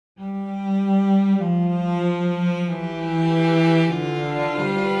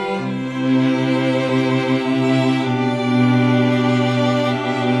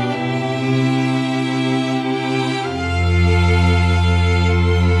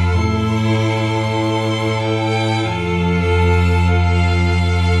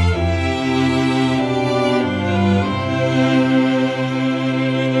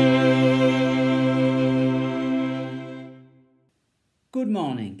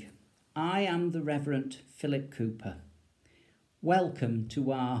I am the Reverend Philip Cooper. Welcome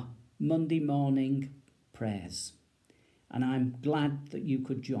to our Monday morning prayers, and I'm glad that you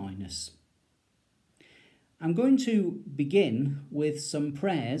could join us. I'm going to begin with some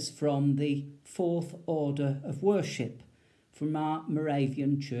prayers from the Fourth Order of Worship from our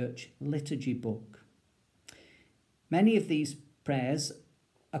Moravian Church liturgy book. Many of these prayers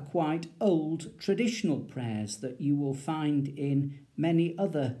are quite old traditional prayers that you will find in many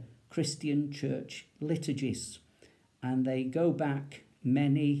other Christian church liturgies, and they go back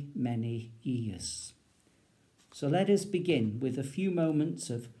many, many years. So let us begin with a few moments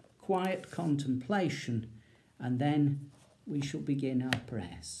of quiet contemplation, and then we shall begin our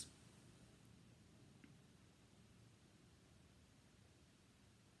prayers.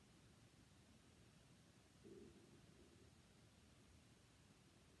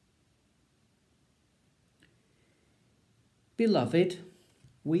 Beloved,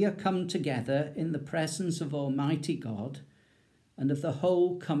 we are come together in the presence of Almighty God and of the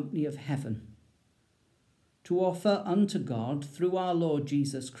whole company of heaven, to offer unto God, through our Lord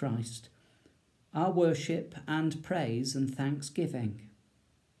Jesus Christ, our worship and praise and thanksgiving,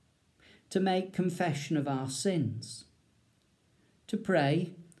 to make confession of our sins, to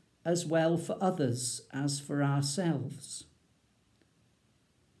pray as well for others as for ourselves,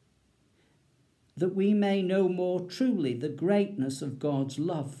 that we may know more truly the greatness of God's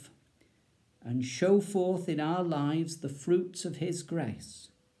love and show forth in our lives the fruits of his grace,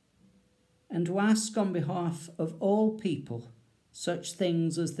 and to ask on behalf of all people such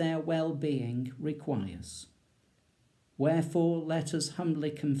things as their well-being requires. Wherefore let us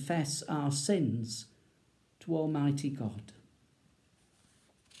humbly confess our sins to Almighty God.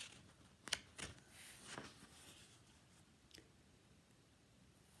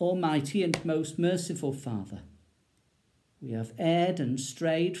 Almighty and most merciful Father, we have erred and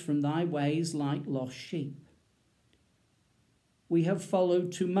strayed from thy ways like lost sheep. We have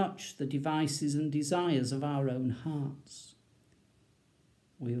followed too much the devices and desires of our own hearts.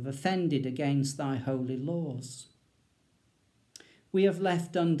 We have offended against thy holy laws. We have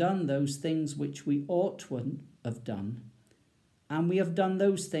left undone those things which we ought to have done, and we have done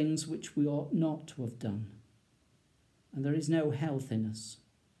those things which we ought not to have done. And there is no health in us.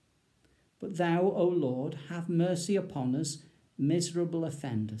 But thou, O Lord, have mercy upon us, miserable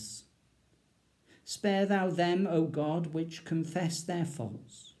offenders. Spare thou them, O God, which confess their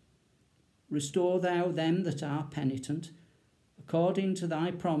faults. Restore thou them that are penitent, according to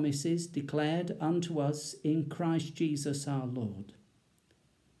thy promises declared unto us in Christ Jesus our Lord.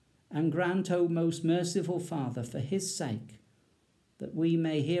 And grant, O most merciful Father, for his sake, that we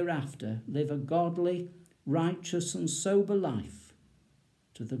may hereafter live a godly, righteous and sober life,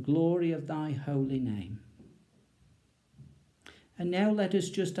 to the glory of thy holy name. And now let us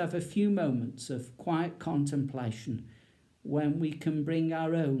just have a few moments of quiet contemplation when we can bring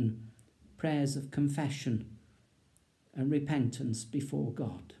our own prayers of confession and repentance before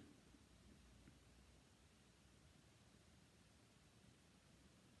God.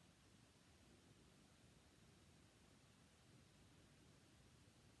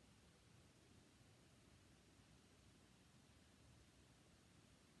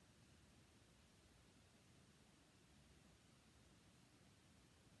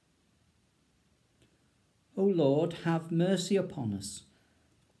 O Lord, have mercy upon us,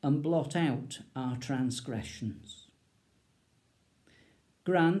 and blot out our transgressions.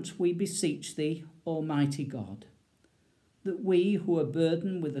 Grant, we beseech thee, Almighty God, that we who are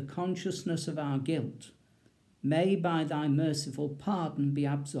burdened with the consciousness of our guilt may by thy merciful pardon be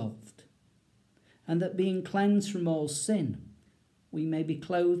absolved, and that being cleansed from all sin, we may be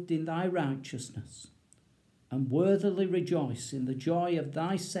clothed in thy righteousness, and worthily rejoice in the joy of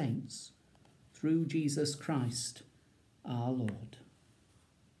thy saints, through Jesus Christ our Lord.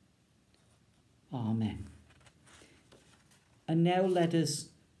 Amen. And now let us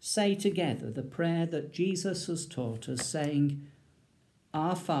say together the prayer that Jesus has taught us, saying,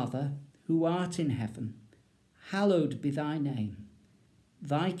 Our Father, who art in heaven, hallowed be thy name.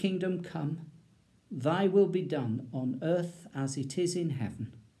 Thy kingdom come, thy will be done on earth as it is in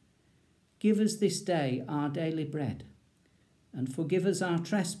heaven. Give us this day our daily bread, and forgive us our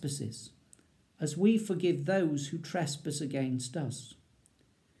trespasses, as we forgive those who trespass against us.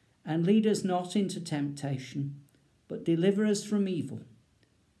 And lead us not into temptation, but deliver us from evil.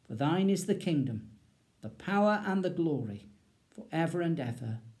 For thine is the kingdom, the power and the glory, for ever and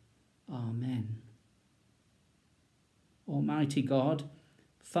ever. Amen. Almighty God,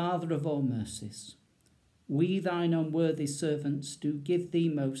 Father of all mercies, we thine unworthy servants do give thee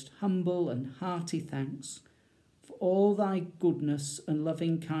most humble and hearty thanks for all thy goodness and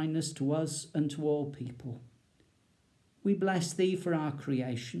loving kindness to us and to all people. We bless thee for our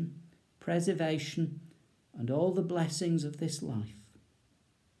creation, preservation, and all the blessings of this life.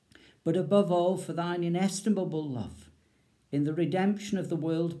 But above all, for thine inestimable love in the redemption of the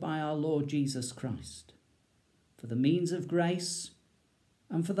world by our Lord Jesus Christ, for the means of grace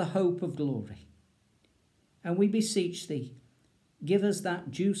and for the hope of glory. And we beseech thee, give us that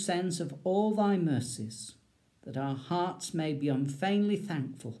due sense of all thy mercies, that our hearts may be unfeignedly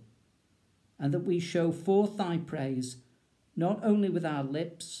thankful, and that we show forth thy praise not only with our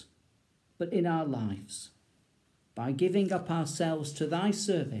lips, but in our lives, by giving up ourselves to thy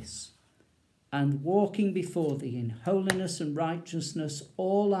service and walking before thee in holiness and righteousness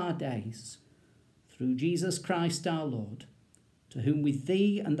all our days, through Jesus Christ our Lord, to whom with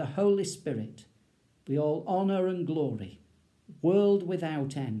thee and the Holy Spirit be all honour and glory, world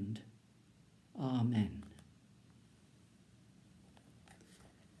without end. Amen.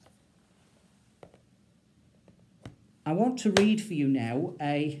 I want to read for you now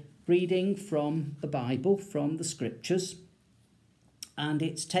a reading from the Bible, from the Scriptures, and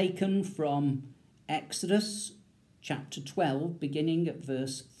it's taken from Exodus chapter 12, beginning at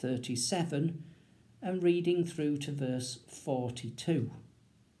verse 37 and reading through to verse 42.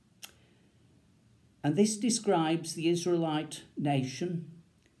 And this describes the Israelite nation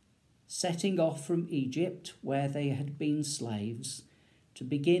setting off from Egypt, where they had been slaves, to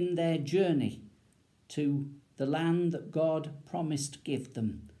begin their journey to the land that God promised to give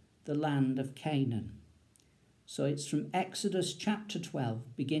them, the land of Canaan. So it's from Exodus chapter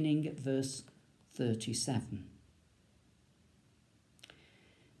 12, beginning at verse 37.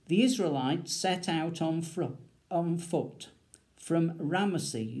 The Israelites set out on foot from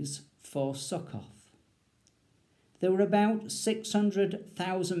Ramesses for Succoth. There were about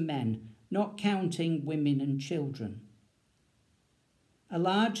 600,000 men, not counting women and children. A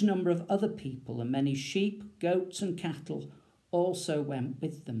large number of other people and many sheep, goats and cattle also went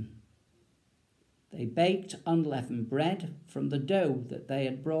with them. They baked unleavened bread from the dough that they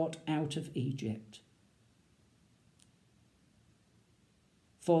had brought out of Egypt.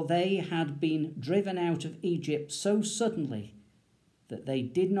 For they had been driven out of Egypt so suddenly that they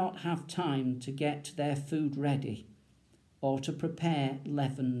did not have time to get their food ready or to prepare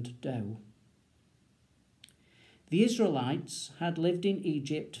leavened dough. The Israelites had lived in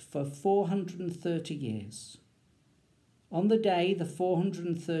Egypt for 430 years. On the day the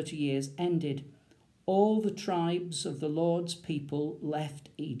 430 years ended, all the tribes of the Lord's people left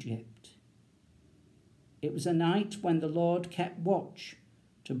Egypt. It was a night when the Lord kept watch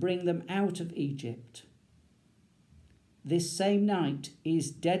to bring them out of Egypt. This same night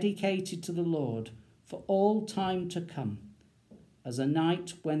is dedicated to the Lord for all time to come, as a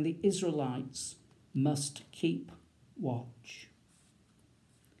night when the Israelites must keep watch.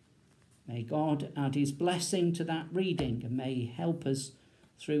 May God add his blessing to that reading, and may he help us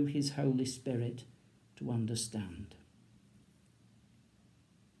through his Holy Spirit to understand.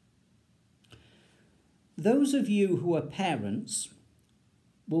 Those of you who are parents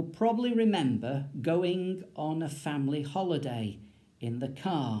will probably remember going on a family holiday in the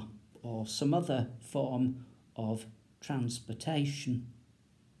car or some other form of transportation.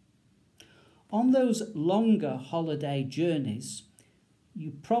 On those longer holiday journeys,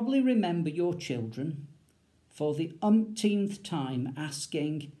 you probably remember your children for the umpteenth time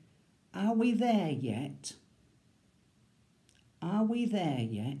asking, "Are we there yet? Are we there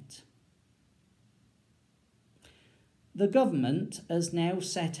yet?" The government has now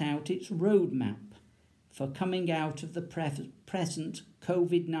set out its roadmap for coming out of the present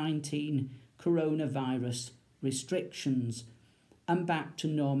COVID-19 coronavirus restrictions and back to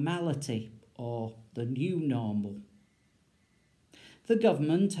normality, or the new normal. The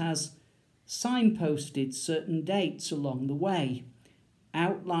government has signposted certain dates along the way,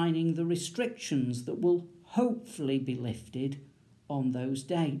 outlining the restrictions that will hopefully be lifted on those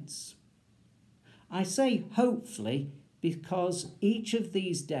dates. I say hopefully because each of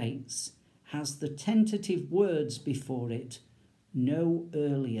these dates has the tentative words before it, no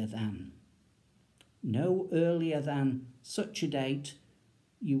earlier than. No earlier than such a date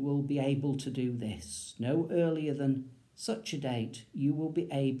you will be able to do this. No earlier than such a date you will be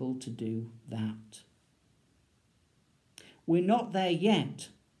able to do that. We're not there yet,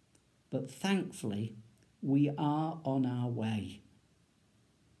 but thankfully we are on our way.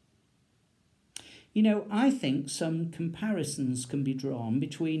 You know, I think some comparisons can be drawn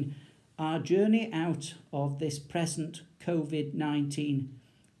between our journey out of this present COVID-19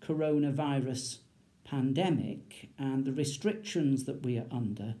 coronavirus pandemic and the restrictions that we are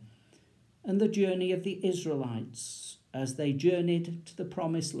under, and the journey of the Israelites as they journeyed to the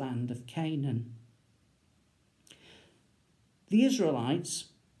promised land of Canaan. The Israelites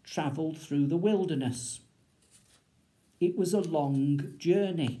travelled through the wilderness. It was a long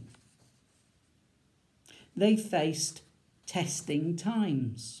journey. They faced testing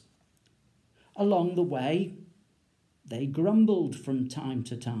times. Along the way, they grumbled from time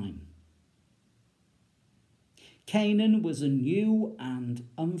to time. Canaan was a new and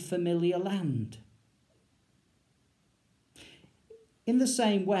unfamiliar land. In the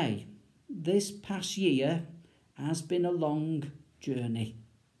same way, this past year has been a long journey.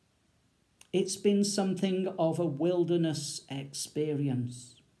 It's been something of a wilderness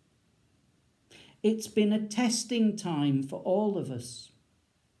experience. It's been a testing time for all of us.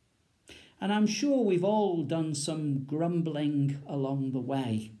 And I'm sure we've all done some grumbling along the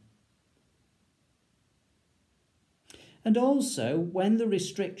way. And also, when the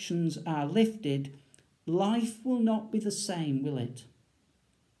restrictions are lifted, life will not be the same, will it?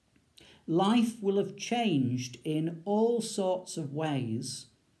 Life will have changed in all sorts of ways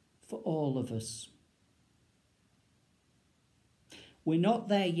for all of us. We're not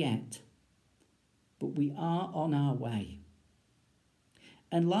there yet, but we are on our way.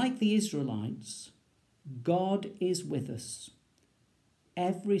 And like the Israelites, God is with us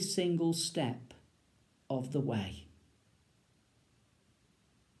every single step of the way.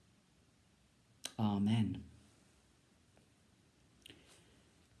 Amen.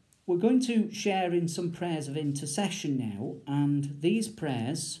 We're going to share in some prayers of intercession now, and these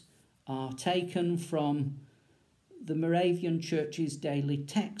prayers are taken from the Moravian Church's daily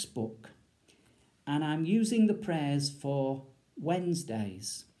textbook, and I'm using the prayers for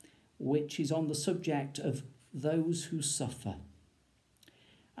Wednesdays, which is on the subject of those who suffer.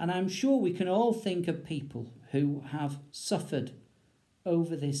 And I'm sure we can all think of people who have suffered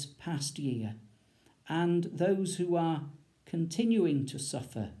over this past year, and those who are continuing to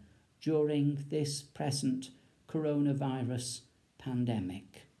suffer during this present coronavirus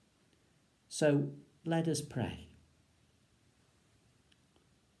pandemic. So let us pray.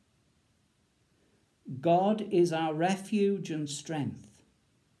 God is our refuge and strength,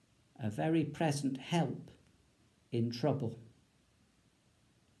 a very present help in trouble.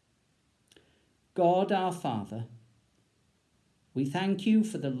 God our Father, we thank you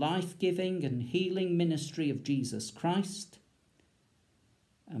for the life-giving and healing ministry of Jesus Christ,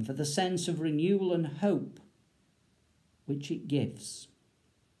 and for the sense of renewal and hope which it gives.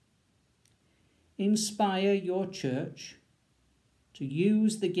 Inspire your church to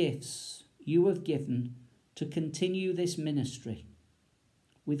use the gifts you have given to continue this ministry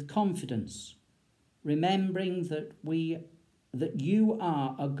with confidence, remembering that you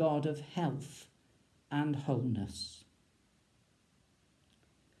are a God of health and wholeness.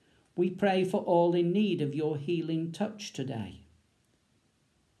 We pray for all in need of your healing touch today,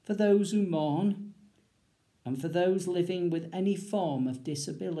 for those who mourn, and for those living with any form of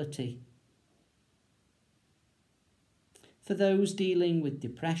disability, for those dealing with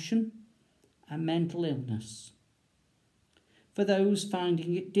depression and mental illness, for those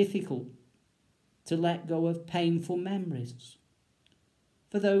finding it difficult to let go of painful memories,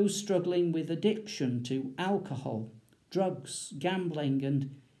 for those struggling with addiction to alcohol, drugs, gambling,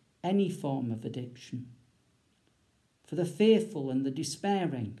 and any form of addiction, for the fearful and the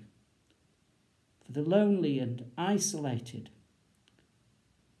despairing, for the lonely and isolated,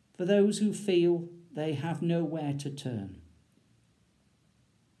 for those who feel they have nowhere to turn.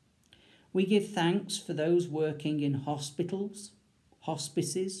 We give thanks for those working in hospitals,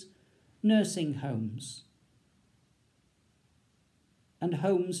 hospices, nursing homes, and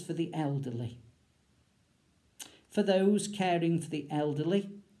homes for the elderly, for those caring for the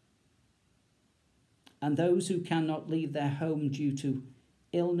elderly, and those who cannot leave their home due to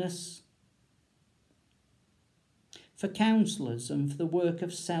illness, for counsellors and for the work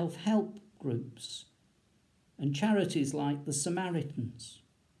of self-help groups and charities like the Samaritans,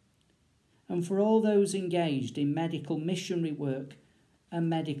 and for all those engaged in medical missionary work and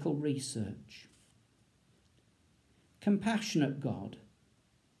medical research. Compassionate God,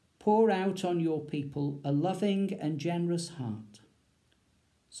 pour out on your people a loving and generous heart.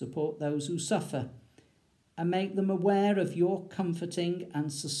 Support those who suffer and make them aware of your comforting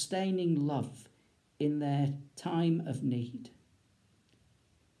and sustaining love in their time of need.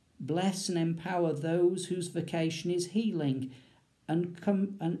 Bless and empower those whose vocation is healing and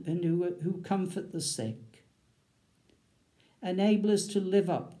who comfort the sick. Enable us to live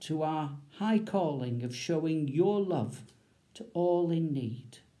up to our high calling of showing your love to all in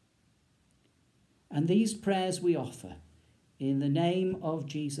need. And these prayers we offer In the name of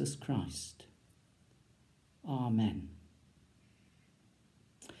Jesus Christ. Amen.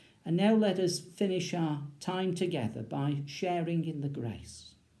 And now let us finish our time together by sharing in the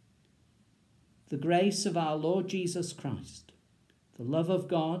grace. The grace of our Lord Jesus Christ, the love of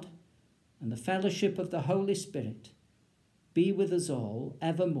God, and the fellowship of the Holy Spirit be with us all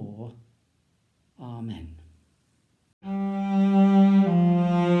evermore. Amen.